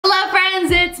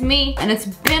me, and it's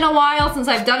been a while since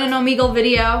I've done an Omegle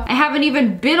video. I haven't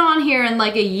even been on here in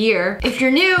like a year. If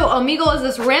you're new, Omegle is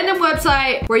this random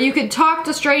website where you can talk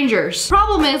to strangers.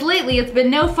 Problem is, lately it's been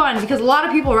no fun because a lot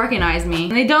of people recognize me,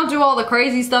 and they don't do all the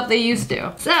crazy stuff they used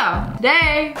to. So,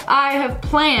 today, I have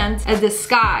planned a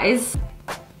disguise.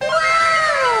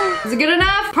 Is it good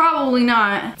enough? Probably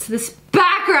not. It's this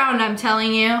background I'm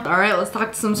telling you. Alright, let's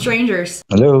talk to some strangers.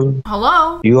 Hello.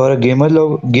 Hello? You are a game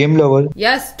lover?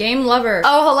 Yes, game lover.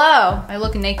 Oh, hello. I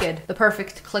look naked. The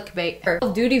perfect clickbait. Call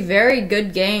of Duty, very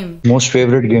good game. Most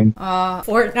favorite game?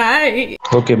 Fortnite.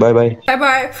 Okay, bye-bye.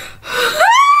 Bye-bye.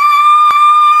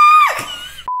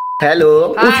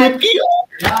 Hello. Hi.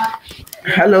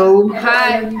 Hello.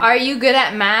 Hi. Are you good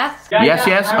at math?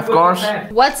 Yes, of course.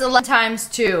 What's 11 times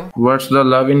 2? What's the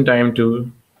love in time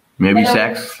to? Maybe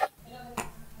sex.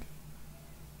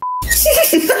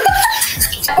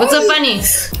 What's so funny?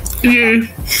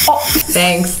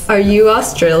 Thanks. Are you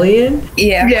Australian?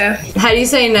 Yeah. How do you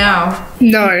say no?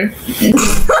 No.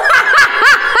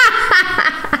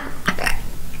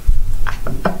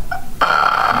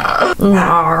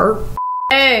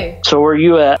 Hey. So where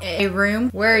you at? A room?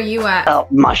 Where are you at? Out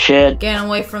in my shed. Getting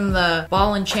away from the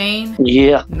ball and chain?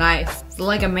 Yeah. Nice. Is it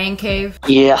like a man cave?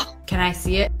 Yeah. Can I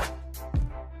see it?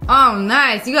 Oh,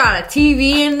 nice. You got a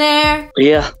TV in there?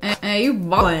 Yeah. Hey, you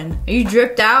ballin'. Are you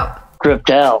dripped out? Dripped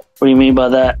out. What do you mean by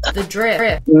that? The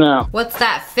drip. No. What's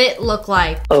that fit look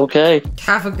like? Okay.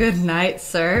 Have a good night,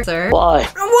 sir. Why? Why?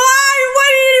 What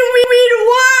do you mean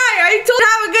why? I told you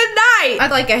have a good night. I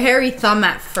had like a hairy thumb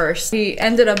at first. He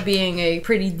ended up being a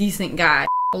pretty decent guy.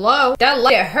 Hello? That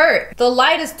light hurt. The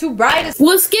light is too bright.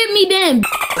 Well, skip me then.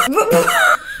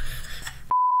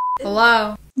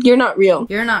 Hello? You're not real.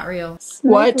 You're not real.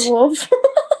 What?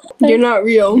 You're not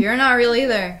real. You're not real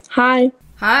either. Hi.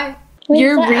 Hi. Wait,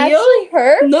 You're is that real? actually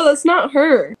her? No, that's not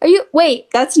her. Are you? Wait.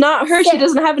 That's not her. She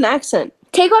doesn't have an accent.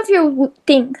 Take off your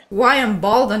thing. Why I'm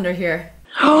bald under here?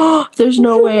 There's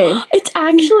no way. It's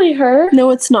actually her. No,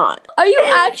 it's not. Are you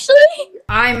actually?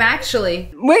 I'm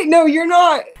actually. Wait, no, you're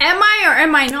not. Am I or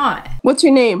am I not? What's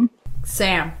your name?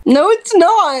 Sam. No, it's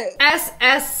not.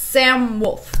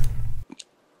 SSSniperWolf.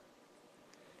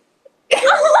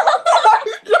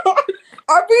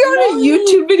 Are we on a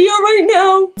YouTube video right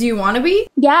now? Do you want to be?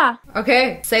 Yeah.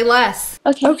 Okay, say less.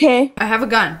 Okay. Okay. I have a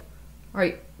gun.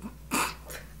 Alright.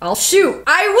 I'll shoot.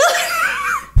 I will.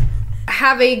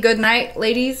 Have a good night,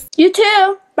 ladies. You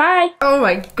too. Bye. Oh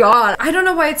my god. I don't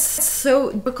know why it's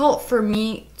so difficult for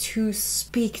me to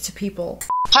speak to people.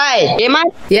 Hi, gamer.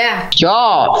 Yeah.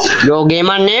 Your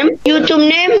gamer name? YouTube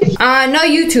name? No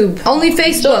YouTube. Only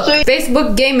Facebook.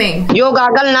 Facebook gaming. Your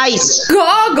goggle nice.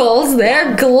 Goggles,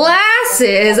 they're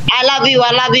glasses. I love you.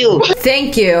 I love you.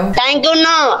 Thank you. Thank you.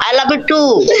 No, I love you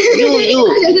too.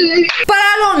 You. But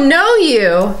I don't know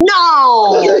you.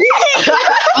 No.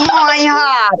 My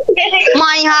heart.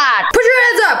 My heart. Put your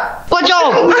hands up. Put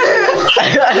your.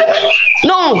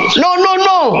 No.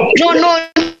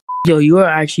 Yo, you are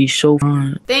actually so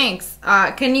fun. Thanks.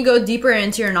 Can you go deeper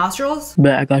into your nostrils?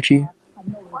 Bet I got you.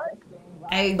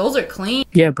 Hey, those are clean.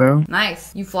 Yeah, bro.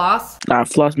 Nice. You floss? I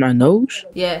floss my nose?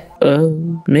 Yeah.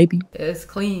 Maybe. It's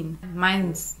clean.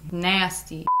 Mine's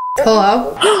nasty.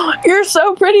 Hello? You're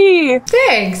so pretty.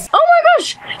 Thanks. Oh my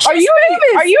gosh. Are you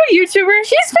a YouTuber?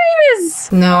 She's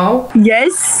famous. No.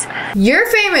 Yes. You're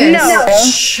famous. No.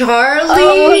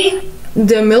 Charlie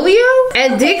D'Amelio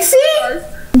and Dixie?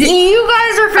 You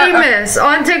guys are famous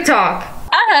on TikTok.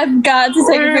 I have got to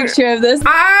take a picture of this.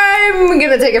 I'm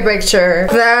gonna take a picture.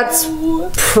 That's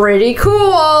pretty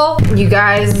cool. You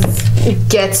guys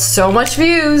get so much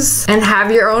views and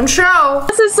have your own show.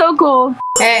 This is so cool.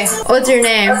 Hey, what's your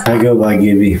name? I go by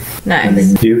Gibby.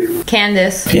 Nice. You?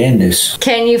 Candace. Candace.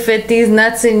 Can you fit these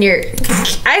nuts in your...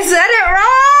 I said it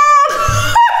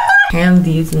wrong! Can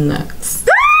these nuts.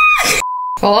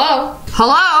 Hello?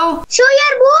 Hello? Show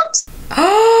your boobs.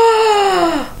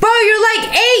 Bro, you're like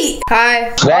 8!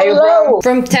 Hi. Where are you from?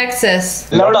 From Texas.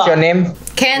 What's your name?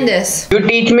 Candace. You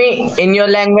teach me in your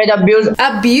language abuse?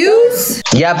 Abuse?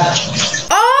 Yep.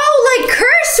 Oh, like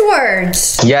curse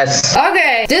words. Yes.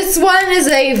 Okay, this one is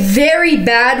a very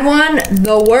bad one.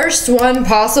 The worst one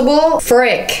possible.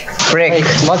 Frick. Frick.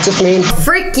 What's it mean?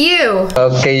 Frick you.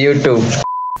 Okay, you too.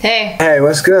 Hey. Hey,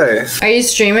 what's good? Are you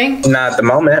streaming? Not at the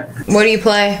moment. What do you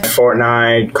play?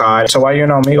 Fortnite, COD. So why are you in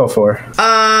Omegle for?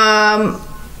 I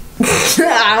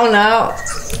don't know.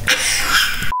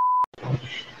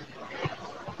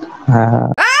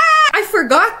 I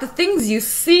forgot the things you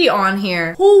see on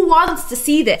here. Who wants to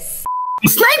see this?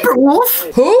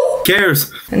 SSSniperWolf. Who?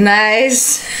 Cares.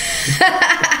 Nice.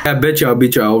 I bet you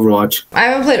Overwatch. I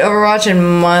haven't played Overwatch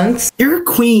in months. You're a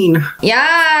queen.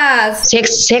 Yes.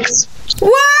 Six. Wow,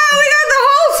 we got the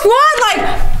whole squad like.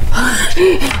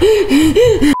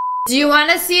 Do you want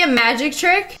to see a magic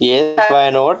trick? Yes, why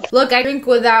not? Look, I drink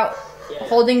without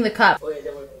holding the cup.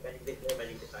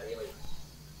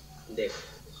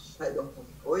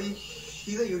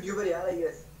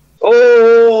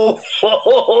 Oh,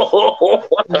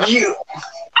 you.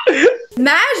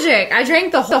 Magic! I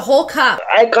drank the whole cup.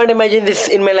 I can't imagine this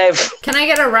in my life. Can I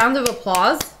get a round of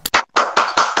applause?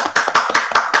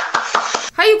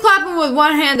 How you clapping with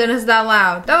one hand and it's that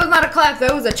loud? That was not a clap,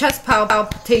 that was a chest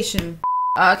palpitation.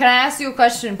 Can I ask you a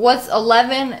question? What's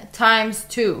 11 times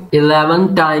 2?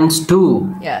 11 times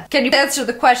 2. Yeah. Can you answer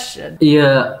the question?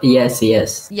 Yeah, yes.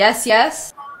 Yes,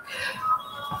 yes?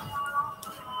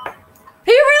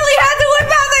 He really had to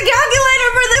whip out the calculator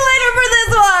for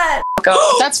this one!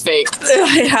 Oh, that's fake.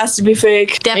 It has to be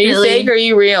fake. Are you fake or are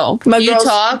you real? My Do you girl's-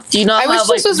 talk? Do you not I wish have,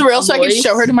 this was real so I could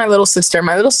show her to my little sister.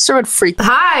 My little sister would freak.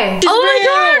 Hi!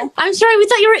 Oh my god! I'm sorry, we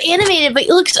thought you were animated, but it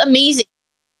looks amazing.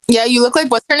 Yeah, you look like,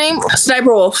 what's her name?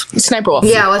 SSSniperWolf.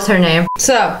 Yeah, what's her name?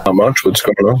 So, How much? What's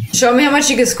going on? show me how much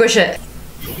you can squish it.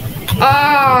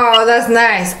 Oh, that's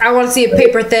nice. I want to see it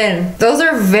paper thin. Those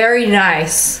are very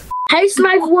nice. Hey,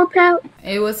 SSSniperWolf out.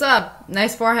 Hey, what's up?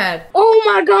 Nice forehead. Oh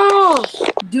my gosh.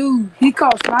 Dude, he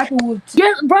called SSSniperWolf.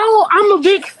 Yes, bro, I'm a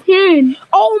big fan.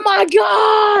 Oh my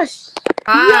gosh.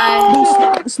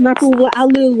 Hi. SSSniperWolf, I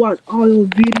literally watch all your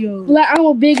videos. Like, I'm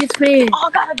a biggest fan. Oh,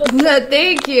 I gotta go. No,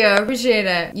 thank you. I appreciate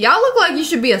it. Y'all look like you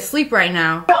should be asleep right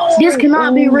now. This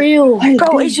cannot be real.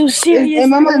 Bro, it's so serious.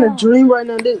 Am I in a dream right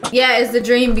now? Yeah, it's the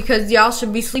dream because y'all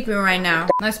should be sleeping right now.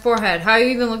 Nice forehead. How are you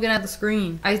even looking at the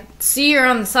screen? I see you're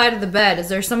on the side of the bed. Is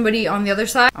there somebody on the other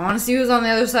side? I want to see who's on the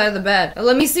other side of the bed.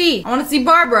 Let me see. I want to see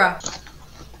Barbara.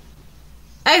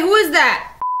 Hey, who is that?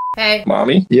 Hey.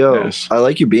 Mommy? Yo, Yes. I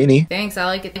like your beanie. Thanks, I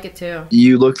like it too.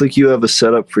 You look like you have a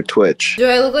setup for Twitch. Do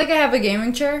I look like I have a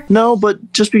gaming chair? No,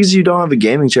 but just because you don't have a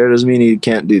gaming chair doesn't mean you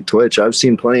can't do Twitch. I've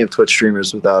seen plenty of Twitch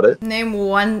streamers without it. Name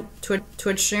one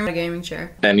Twitch streamer with a gaming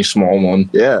chair. Any small one.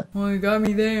 Yeah. Oh, you got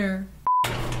me there.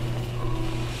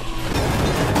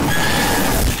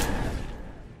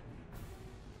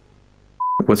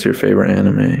 What's your favorite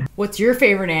anime? What's your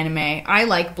favorite anime? I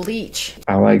like Bleach.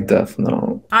 I like Death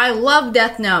Note. I love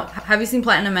Death Note. Have you seen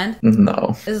Platinum End?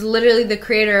 No. Is literally the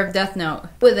creator of Death Note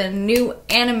with a new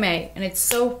anime, and it's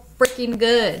so freaking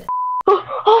good.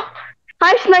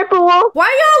 Hi, SSSniperWolf. Why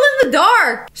y'all in the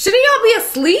dark? Shouldn't y'all be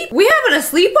asleep? We having a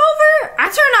sleepover? I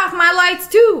turned off my lights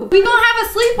too. We gonna have a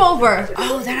sleepover.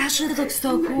 Oh, that actually looks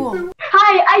so cool.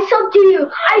 Hi, I sub to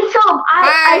you. I sub.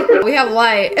 Hi, we have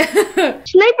light.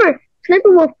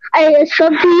 SSSniperWolf, I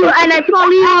sub to you and I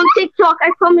follow you on TikTok. I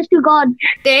promise to God.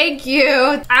 Thank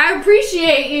you. I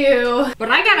appreciate you. But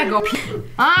I gotta go pee.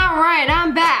 Alright,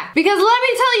 I'm back. Because let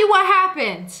me tell you what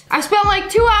happened. I spent like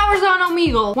 2 hours on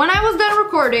Omegle. When I was done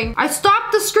recording, I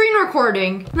stopped the screen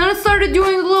recording. Then it started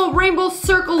doing the little rainbow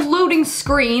circle loading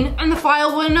screen and the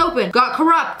file wouldn't open. Got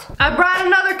corrupt. I brought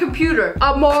another computer.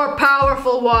 A more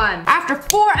powerful one. After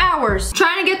 4 hours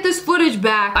trying to get this footage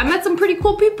back, I met some pretty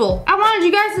cool people. I wanted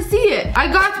you guys to see it.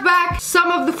 I got back some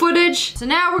of the footage, so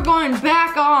now we're going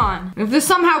back on. If this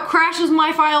somehow crashes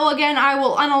my file again, I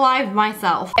will unalive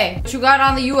myself. Hey, what you got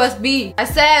on the USB? I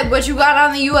said, what you got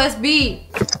on the USB?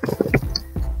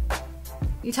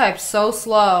 You type so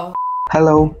slow.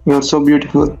 Hello, you're so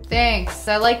beautiful. Thanks,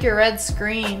 I like your red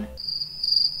screen.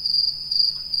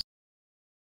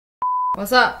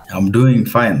 What's up? I'm doing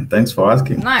fine. Thanks for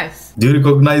asking. Nice. Do you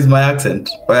recognize my accent?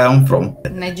 Where I'm from?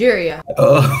 Nigeria.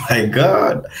 Oh my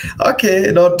god. Okay,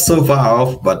 not so far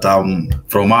off, but I'm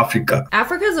from Africa.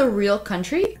 Africa's a real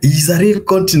country? It's a real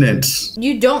continent.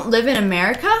 You don't live in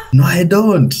America? No, I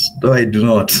don't. No, I do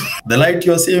not. The light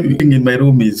you're seeing in my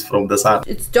room is from the sun.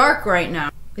 It's dark right now.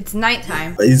 It's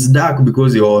nighttime. It's dark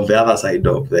because you're on the other side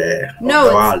of the No,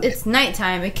 world. it's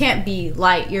nighttime. It can't be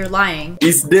light. You're lying.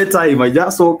 It's daytime. I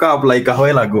just woke up like a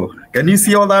while ago. Can you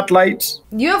see all that light?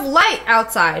 You have light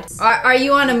outside. Are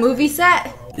you on a movie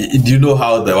set? Do you know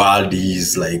how the world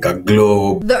is like a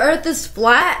globe? The earth is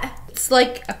flat. It's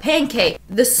like a pancake.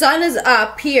 The sun is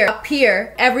up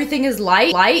here, everything is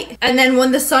light, and then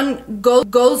when the sun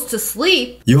goes to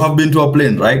sleep. You have been to a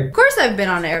plane, right? Of course I've been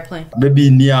on an airplane.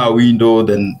 Maybe near a window,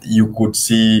 then you could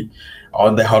see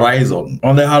on the horizon.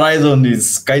 On the horizon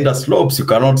is kind of slopes you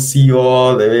cannot see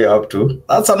all the way up to.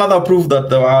 That's another proof that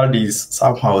the world is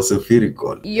somehow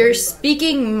spherical. You're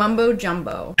speaking mumbo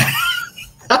jumbo.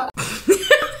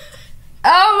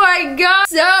 Oh my god,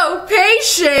 so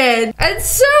patient and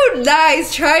so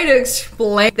nice trying to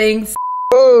explain things.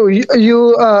 Oh, you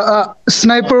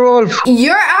Sniper Wolf.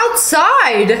 You're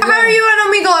outside. How are you on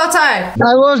Omegle outside?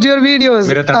 I watched your videos.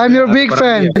 I'm your big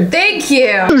fan. Thank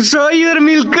you. Show your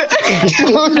milk.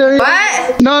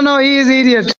 What? No, he is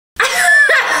idiot.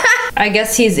 I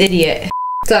guess he's idiot.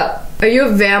 What's up? Are you a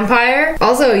vampire?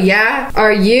 Also, yeah.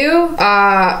 Are you?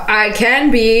 I can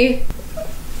be.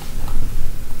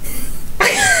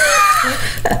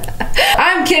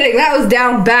 I'm kidding. That was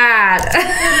down bad.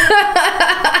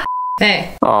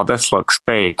 Hey. Oh, this looks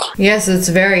fake. Yes, it's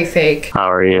very fake.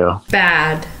 How are you?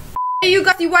 Bad. Hey, you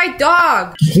got the white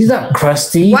dog. He's not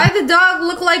crusty. Why the dog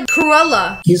look like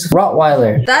Cruella? He's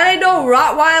Rottweiler. That ain't no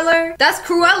Rottweiler. That's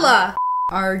Cruella.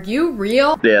 Are you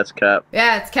real? Yeah, it's Cap.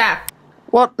 Yeah, it's Cap.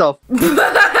 What the?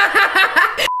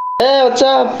 Hey, what's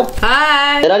up?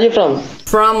 Hi. Where are you from?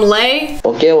 From Lay.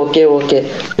 Okay.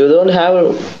 You don't have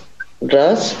a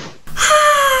dress?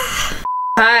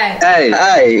 Hi. Hey.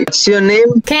 Hi. What's your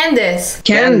name? Candace.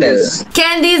 Candace.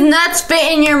 Candy's nuts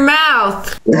fit in your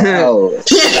mouth. Wow.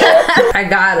 I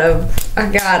got him.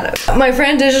 My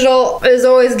friend Digital is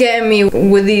always getting me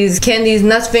with these Candy's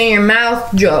nuts fit in your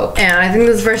mouth joke. And I think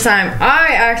this is the first time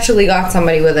I actually got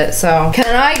somebody with it. So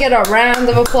can I get a round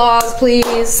of applause,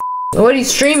 please? What are you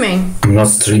streaming? I'm not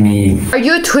streaming. Are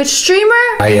you a Twitch streamer?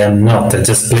 I am not. I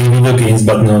just play video games,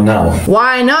 but not now.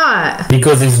 Why not?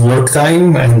 Because it's work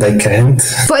time and I can't.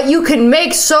 But you can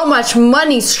make so much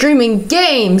money streaming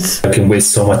games. I can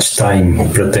waste so much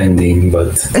time pretending,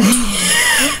 but...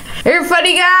 You're a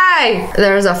funny guy.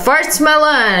 There's a fart smeller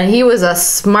and he was a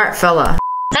smart fella.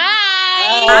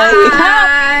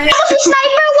 Hi.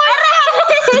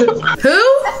 SSSniperWolf. Who?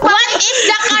 What is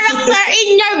the character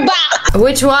in your back?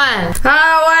 Which one? Oh,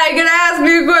 why you gonna ask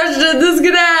me a question?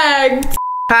 Disconnect.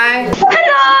 Hi.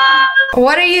 Hello.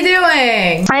 What are you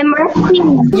doing? I'm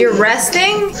resting. You're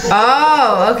resting?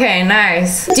 Oh, okay,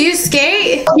 nice. Do you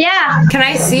skate? Yeah. Can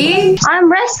I see? I'm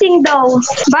resting though.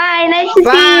 Bye. Nice to see you.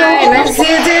 Bye. Nice to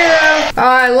see you too. Oh,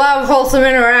 I love wholesome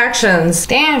interactions.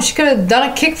 Damn, she could have done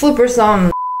a kickflip or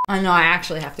something. Oh no, I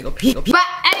actually have to go pee. But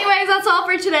anyways, that's all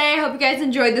for today. I hope you guys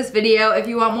enjoyed this video. If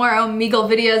you want more Omegle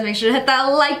videos, make sure to hit that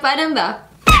like button, and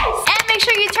make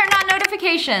sure you turn on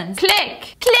notifications.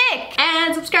 Click,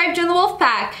 and subscribe to the Wolf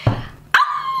Pack.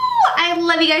 Oh, I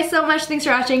love you guys so much. Thanks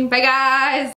for watching. Bye guys.